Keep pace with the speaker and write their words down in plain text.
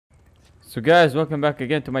So guys, welcome back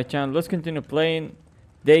again to my channel. Let's continue playing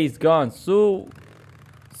Days Gone. So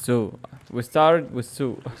we started with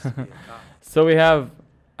Sue. So we have,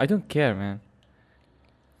 I don't care, man.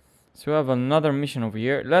 So we have another mission over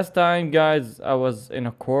here. Last time, guys, I was in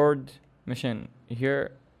a cord mission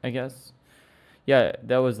here, I guess. Yeah,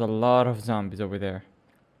 there was a lot of zombies over there.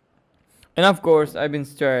 And of course, I've been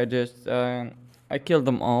strategist. I killed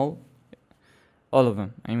them all. All of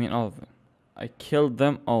them. I mean, all of them. I killed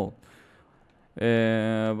them all.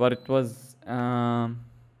 But it was I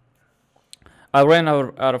ran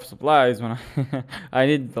out of supplies when I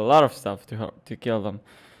needed a lot of stuff to kill them.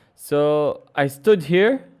 So I stood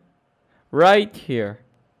here, right here,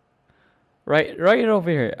 right over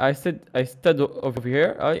here. I stood over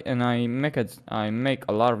here, and I make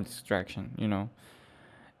a lot of distraction, you know.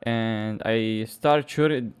 And I started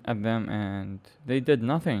shooting at them, and they did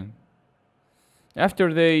nothing.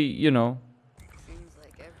 After they, you know,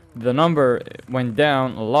 the number went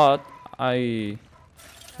down a lot, I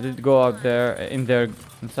did go out there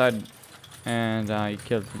inside, and I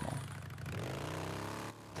killed them all.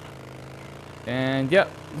 And yeah,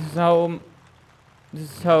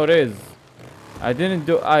 this is how it is. I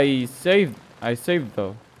saved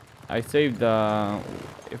though. I saved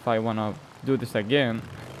if I wanna do this again,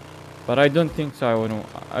 but I don't think so.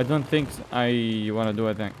 I don't think I wanna do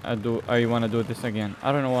it. I wanna do this again.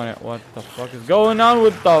 I don't know what the fuck is going on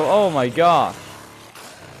with the. Oh my god.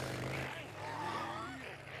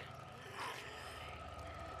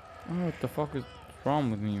 I don't know what the fuck is wrong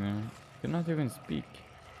with me, man. I cannot even speak.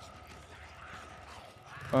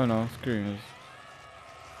 Oh no, screamers.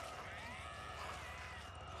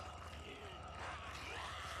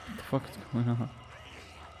 What the fuck is going on?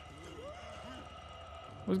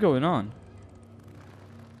 What's going on?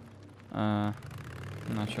 I'm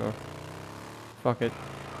not sure. Fuck it.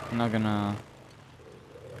 I'm not gonna.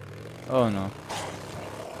 Oh no.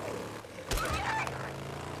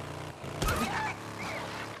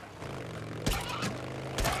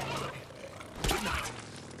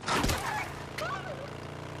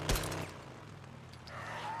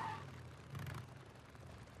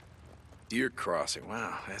 Deer crossing.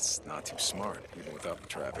 Wow, that's not too smart, even without the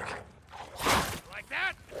traffic. Like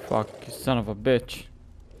that? Fuck, you son of a bitch.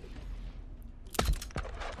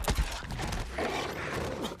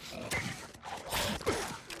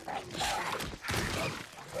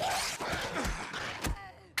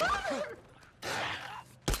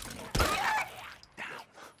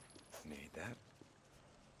 Need that.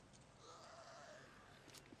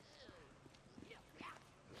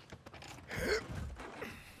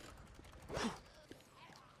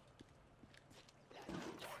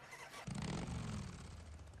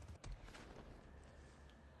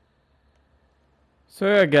 So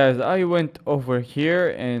yeah, guys, I went over here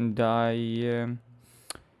and I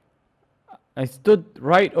stood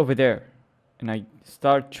right over there, and I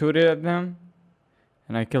start shooting at them,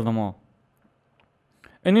 and I killed them all.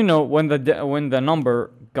 And you know, when the number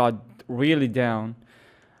got really down,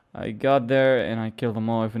 I got there and I killed them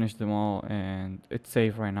all. I finished them all, and it's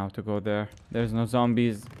safe right now to go there. There's no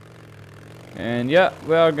zombies. And yeah,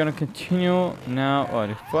 we are gonna continue now.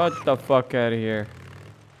 What the fuck out of here?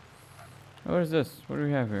 What is this? What do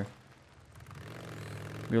we have here?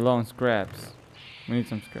 We low on scraps. We need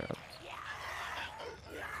some scraps.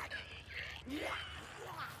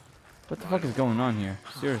 What the fuck is going on here?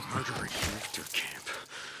 Seriously. Drifter camp.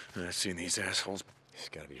 I've seen these assholes. He's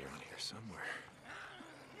gotta be around here somewhere.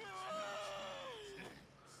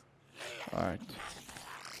 Alright.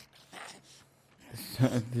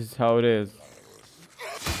 This is how it is.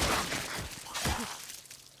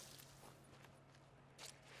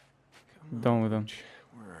 Done with them.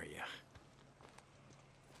 Where are you?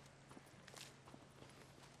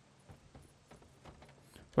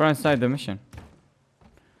 We're inside the mission.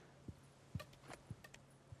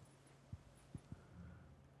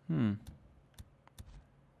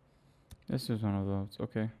 This is one of those.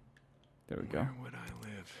 Okay. There we go. Where would I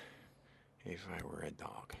live if I were a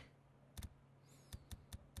dog?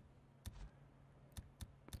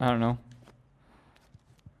 I don't know.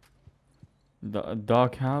 The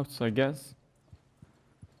dog house, I guess.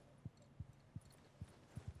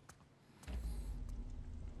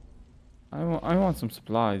 I want some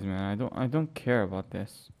supplies, man. I don't care about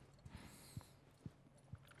this.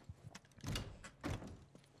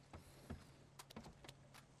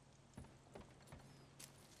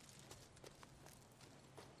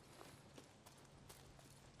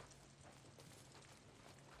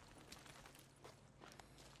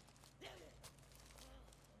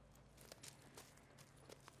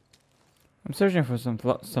 I'm searching for some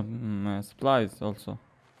supplies also.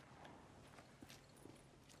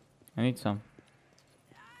 I need some.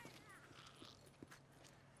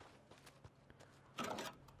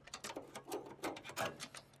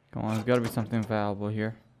 Come on, there's gotta be something valuable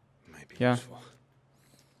here. Might be Yeah. useful.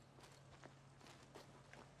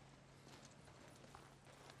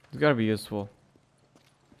 It's gotta be useful.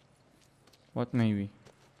 What maybe?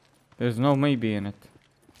 There's no maybe in it.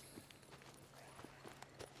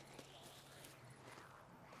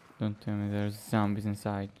 Don't tell me there's zombies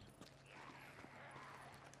inside.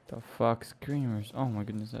 The fuck, screamers! Oh my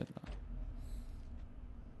goodness!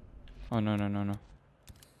 Oh no no no no!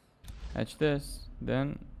 Hatch this,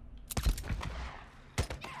 then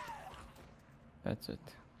that's it.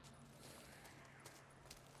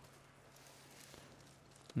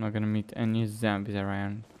 I'm not gonna meet any zombies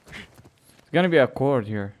around. There's gonna be a cord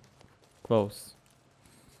here, close.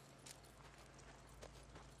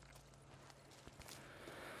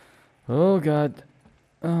 Oh god!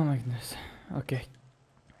 Oh my goodness! Okay.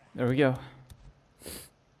 There we go.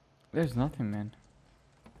 There's nothing, man.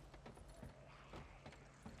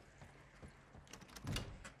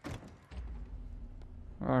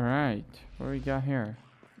 Alright, what we got here?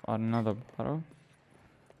 Oh, another bottle.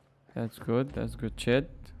 That's good, that's good shit.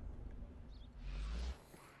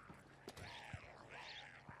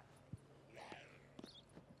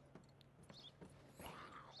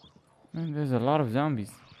 Man, there's a lot of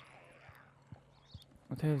zombies.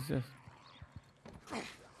 What the hell is this?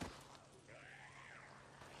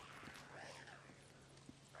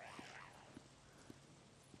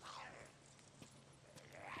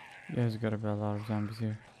 Yeah, there's gotta be a lot of zombies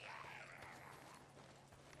here.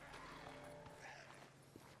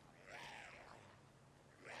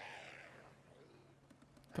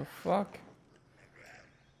 The fuck?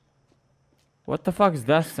 What the fuck is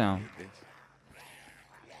that sound?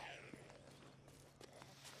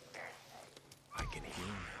 I can hear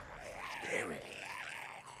him. There it is.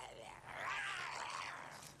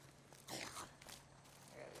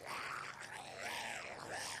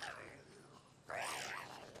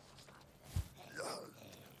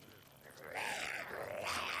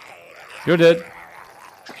 You're dead.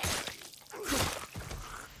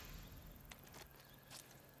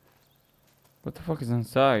 What the fuck is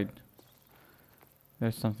inside?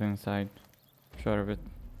 There's something inside. Sure of it.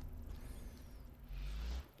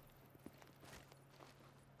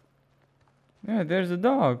 Yeah, there's a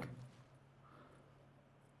dog.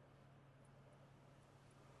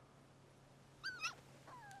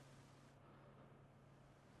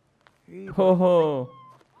 Hey, Ho ho.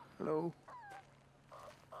 hello.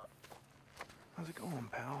 How's it going,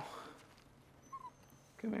 pal?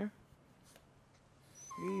 Come here.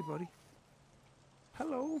 Hey, buddy.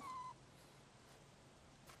 Hello.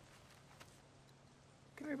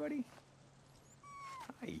 Come here, buddy.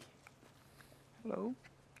 Hi. Hello.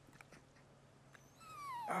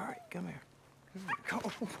 All right, come here. Come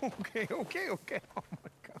here. Oh, okay, okay, okay. Oh my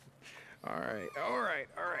God. All right, all right,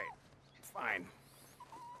 all right. Fine.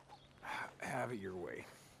 Have it your way.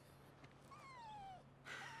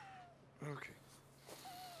 Okay.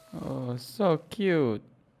 Oh, so cute.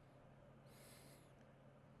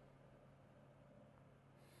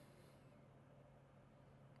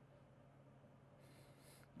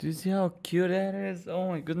 Do you see how cute that is? Oh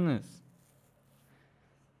my goodness.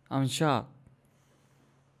 I'm shocked.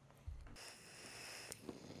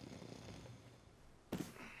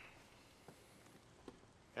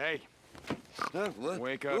 Hey, Huh? What?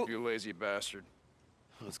 wake up, Oh. you lazy bastard.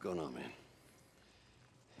 What's going on, man?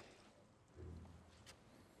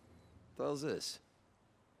 What the hell's this?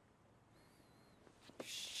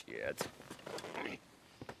 Shit. Oh,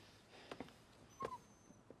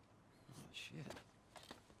 shit.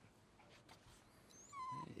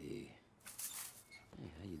 Hey.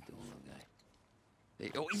 Hey, how you doing, little guy?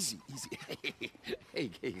 Hey, oh, easy, easy.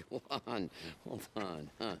 Hey, hold on. Hold on,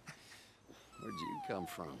 huh? Where'd you come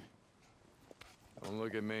from? Don't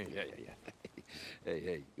look at me. Yeah.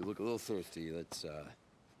 Hey, you look a little thirsty. Let's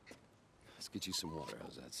get you some water.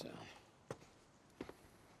 How's that sound?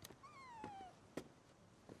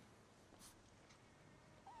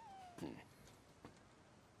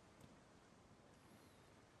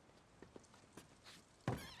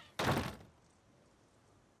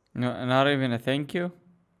 No, not even a thank you?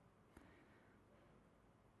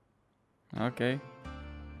 Okay.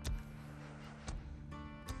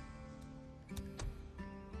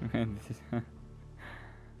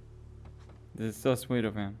 This is so sweet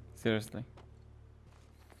of him. Seriously.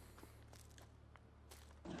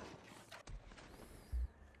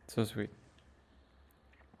 So sweet.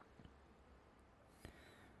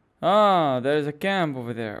 Ah, there's a camp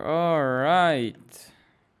over there. Alright.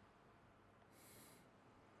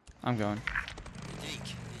 I'm going. Deke,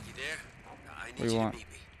 you there? What do you want?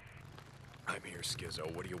 I'm here,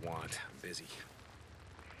 Skizzo. What do you want? I'm busy.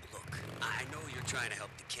 Look, I know you're trying to help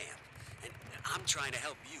the camp, and I'm trying to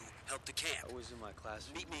help you help the camp. I was in my class.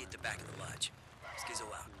 Meet me at the back of the lodge. Skizzo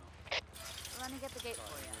out. Let me get the gate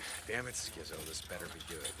for you. Damn it, Skizzo. This better be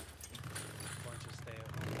good. Why don't you stay at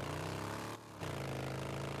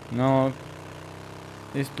home? No.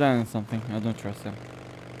 He's planning something. I don't trust him.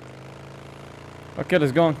 Okay,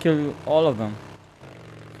 let's go and kill all of them.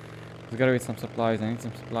 There's gotta be some supplies. I need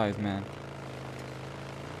some supplies, man.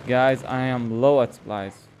 Guys, I am low at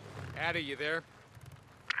supplies. Addie, you there?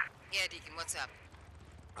 Yeah, Deacon, what's up?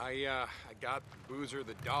 I got Boozer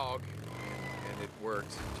the dog, and it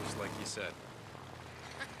worked, just like you said.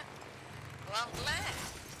 Well, I'm glad.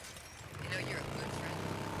 You know you're a good friend.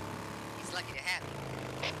 He's lucky to have you.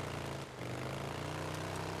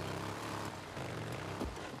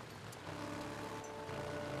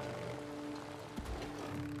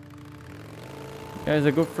 Yeah, he's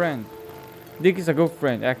a good friend. Dick is a good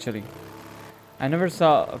friend, actually. I never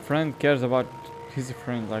saw a friend cares about his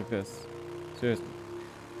friend like this. Seriously.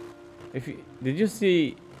 If you, did you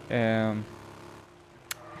see the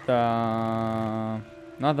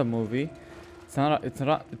not a movie? It's not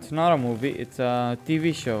a movie. It's a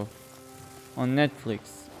TV show on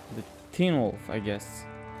Netflix. The Teen Wolf, I guess.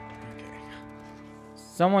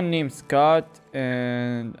 Someone named Scott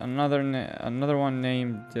and another one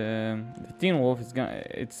named the Teen Wolf is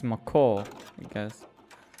it's McCall, I guess.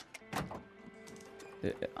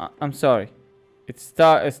 I'm sorry, it's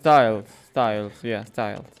Styles. Yeah,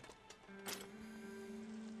 Styles.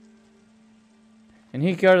 And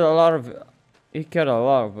he cared a lot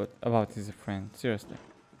about his friend. Seriously.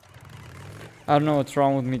 I don't know what's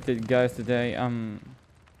wrong with me, guys. Today I'm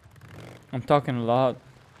talking a lot.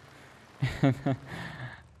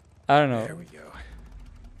 I don't know. There we go.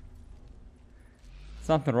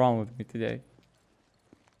 Something wrong with me today.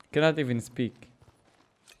 Cannot even speak.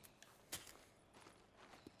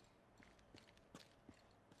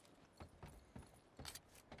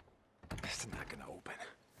 It's not gonna open.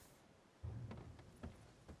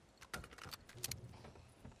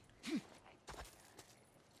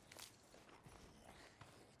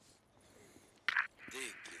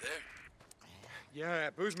 Dig, you there? Yeah,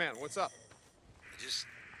 Booze Man, what's up?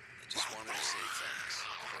 I just wanted to say thanks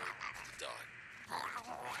for the dog.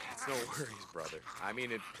 It's no worries, brother. I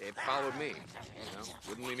mean, it followed me. You know,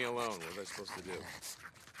 wouldn't leave me alone. What was I supposed to do?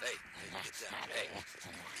 Hey, get down. Hey.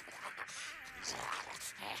 Easy.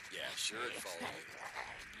 Yeah, sure it followed me.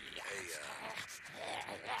 Hey,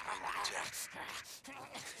 Jack.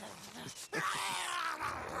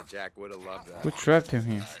 Jack would have loved that. Who trapped him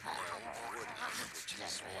here? Which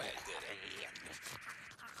is why I did it.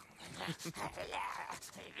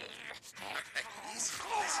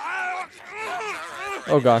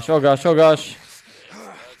 Oh gosh, oh gosh, oh gosh.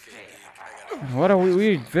 What a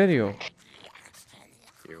weird video.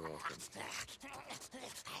 You're welcome.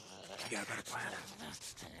 You got a better plan?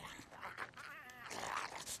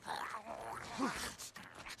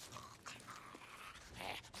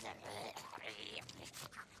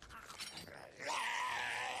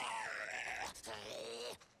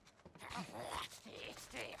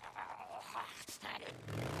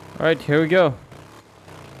 Alright, here we go.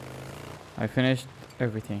 I finished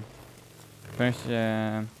everything. Finished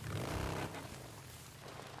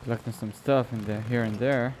collecting some stuff in there, here and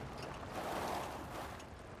there.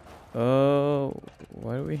 Oh,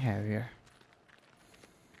 what do we have here?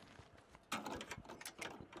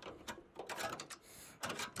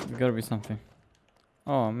 There's gotta be something.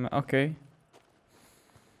 Oh, okay.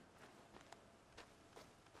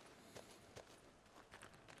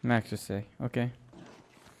 Max just say, okay.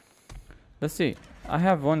 Let's see. I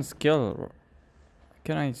have one skill.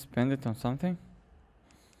 Can I spend it on something?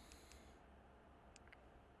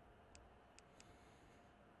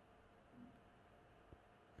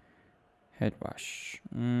 Head wash.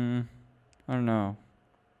 I don't know.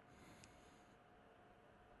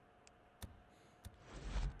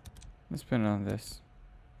 Let's spend it on this.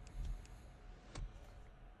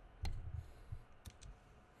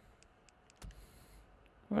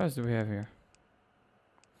 What else do we have here?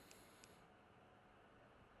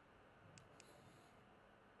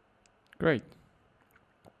 Great.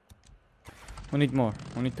 We need more.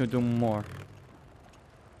 We need to do more.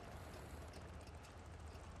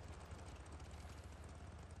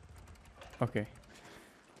 Okay.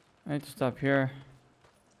 I need to stop here.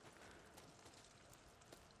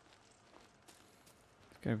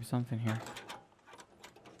 There's gotta be something here.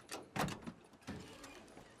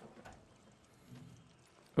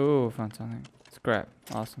 Ooh, found something. Scrap.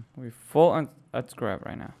 Awesome. We're full at scrap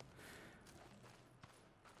right now.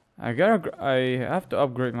 I have to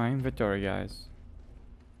upgrade my inventory, guys.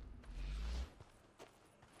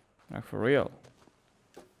 Like for real.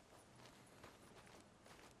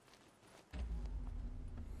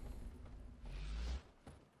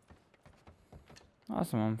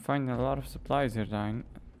 Awesome, I'm finding a lot of supplies here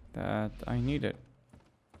that I needed.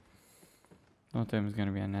 No time is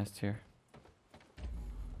gonna be a nest here.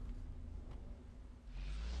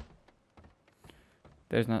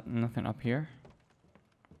 There's nothing up here.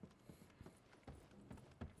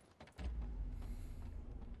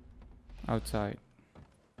 Outside.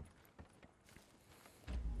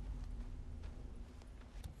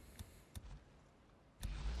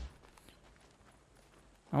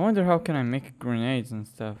 I wonder how can I make grenades and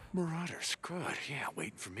stuff. Marauders, good. Yeah,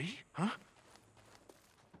 waiting for me, huh?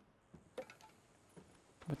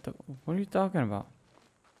 What are you talking about?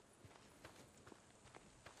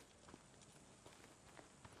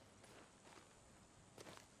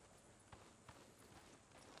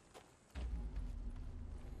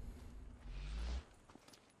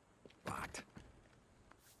 Locked.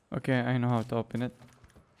 Okay, I know how to open it.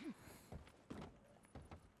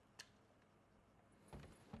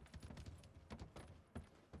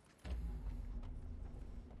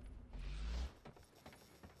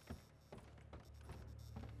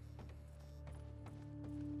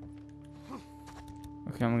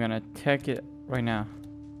 Okay, I'm gonna take it right now.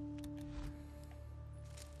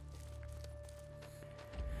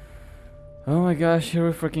 Oh my gosh, here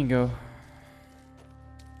we freaking go.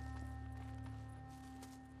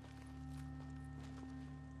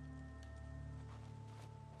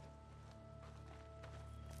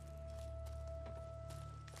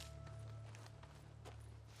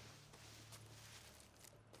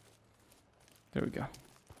 There we go.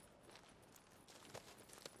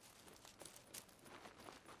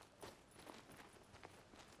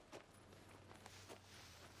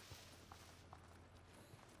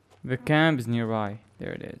 The camp is nearby.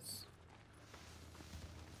 There it is.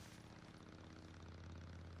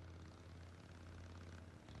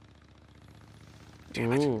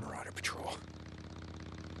 Damn it, Ooh. Marauder Patrol.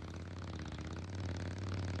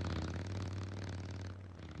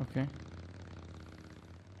 Okay.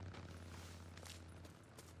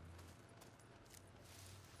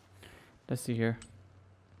 Let's see here.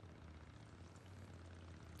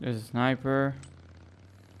 There's a sniper.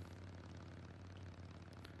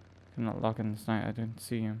 I'm not locking the sniper. I didn't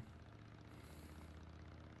see him.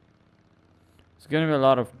 There's gonna be a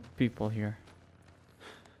lot of people here.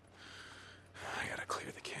 I gotta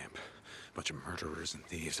clear the camp. Bunch of murderers and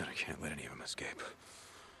thieves, and I can't let any of them escape.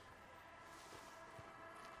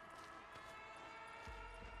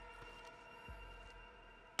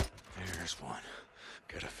 There's one.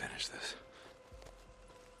 Gotta finish this.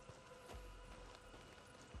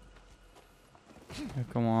 Yeah,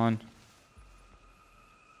 come on.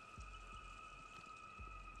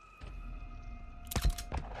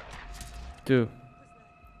 Two.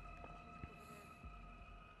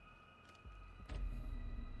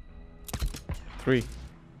 Three.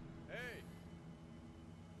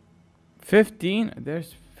 15?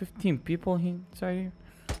 There's 15 people inside here?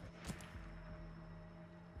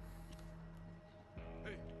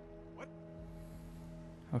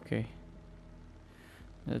 Okay.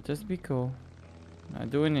 Let's just be cool. Not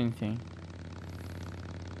doing anything.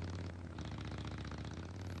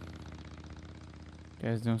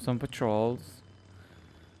 Guys doing some patrols.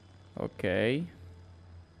 Okay.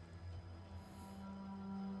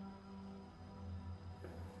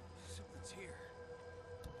 Something's here.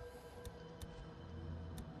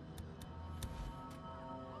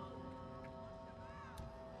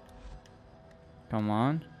 Come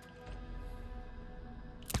on.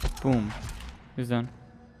 Boom. He's done.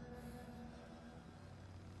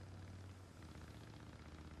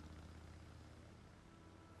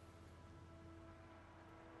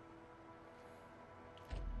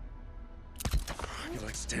 You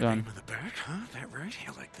like stabbing Done. him in the back, huh? That right?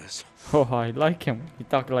 You like this? Oh, I like him. He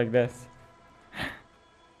talk like this.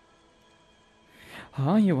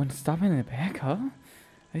 Huh? You want to stop in the back, huh?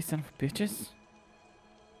 Hey, son of bitches.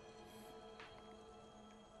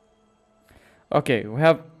 Okay, we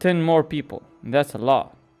have 10 more people. That's a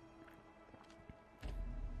lot.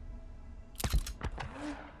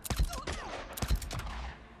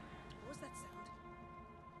 What was that sound?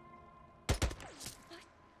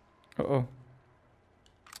 Uh-oh.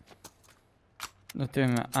 Not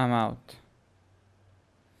him, I'm out.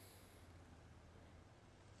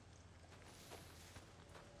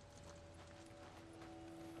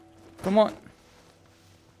 Come on.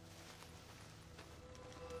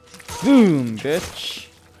 Boom, bitch.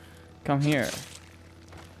 Come here.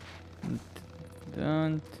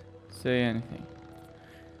 Don't. say anything.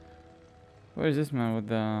 Where is this man with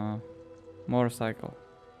the motorcycle?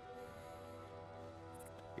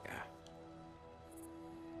 Yeah.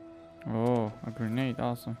 Oh, a grenade,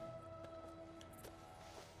 awesome.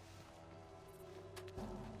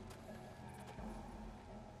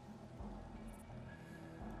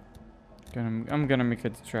 I'm gonna make a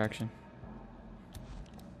distraction.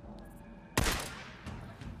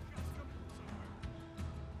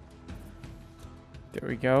 There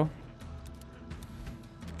we go.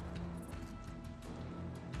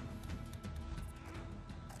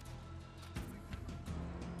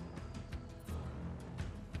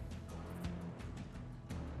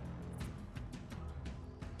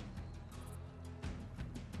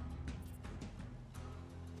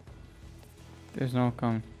 There's no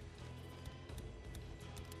coming.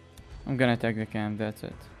 I'm gonna attack the camp, that's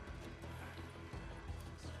it.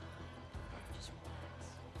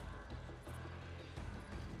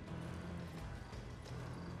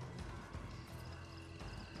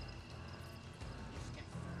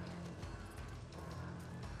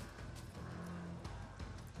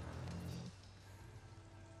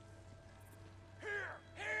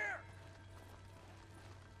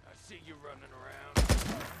 I see you running around.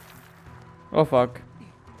 Oh fuck.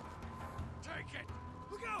 Take it.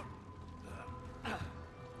 Look out.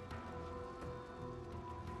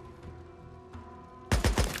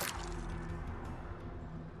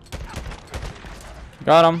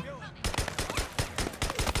 Got him.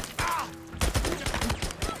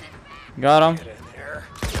 Got him. Get in there.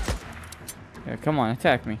 Yeah, come on,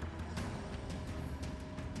 attack me.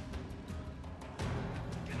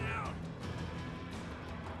 Get down.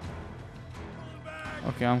 Pull the bag.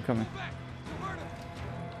 Okay, I'm coming.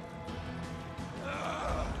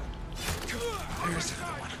 There's the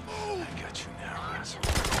other one. I got you now, asshole.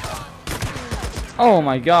 Oh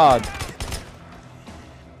my god.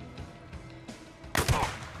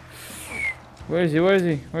 Where is he? Where is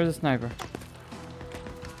he? Where's the sniper?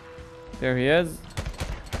 There he is.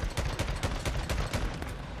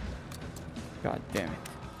 God damn it.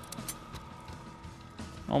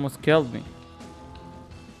 Almost killed me.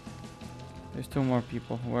 There's two more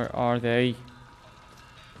people. Where are they?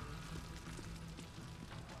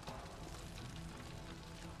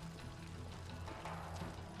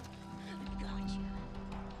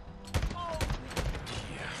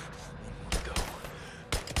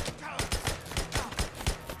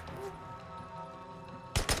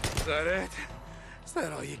 Is that it? Is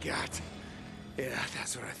that all you got? Yeah,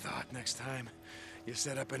 that's what I thought. Next time you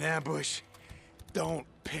set up an ambush, don't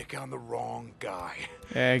pick on the wrong guy.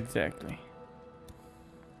 Exactly.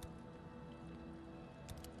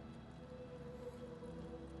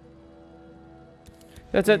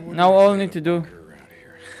 That's it. Now all I need to do. Around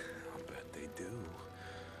here. I'll bet they do.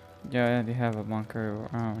 Yeah, they have a bunker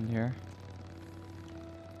around here.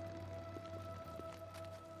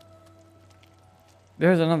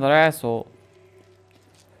 There's another asshole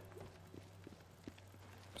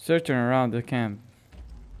searching around the camp.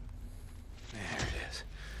 There it is.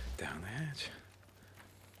 Down the hatch.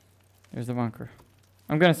 There's the bunker.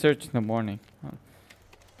 I'm gonna search in the morning.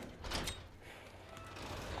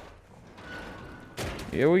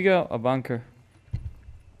 Here we go, a bunker.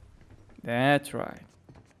 That's right.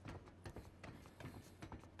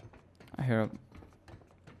 I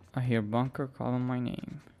hear bunker calling my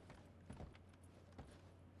name.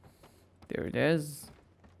 There it is.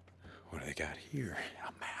 What do they got here?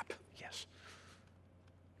 A map. Yes.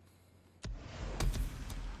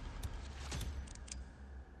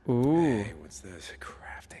 Ooh. Hey, what's this?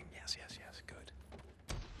 Crafting. Yes, yes, yes. Good.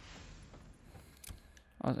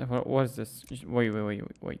 What is this?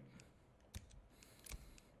 Wait.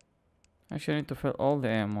 Actually, I need to fill all the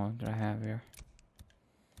ammo that I have here.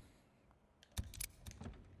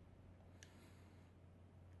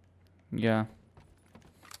 Yeah.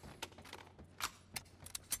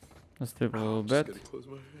 Let's sleep a little bit. Just gonna close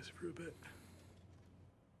my eyes for a bit.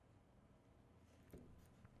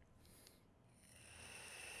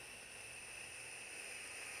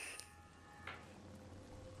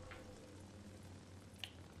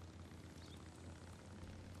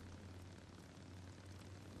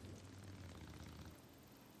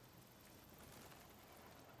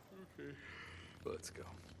 Okay, let's go.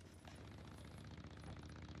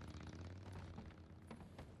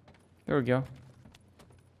 There we go.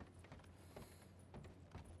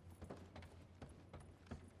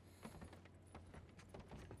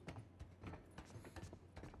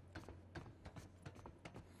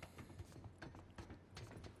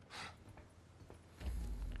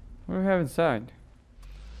 What do we have inside?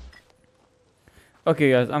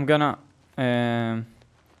 Okay guys, I'm gonna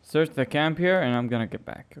search the camp here, and I'm gonna get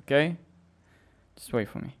back. Okay? Just wait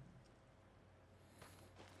for me.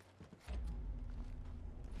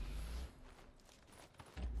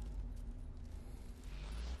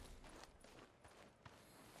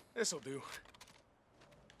 This'll do.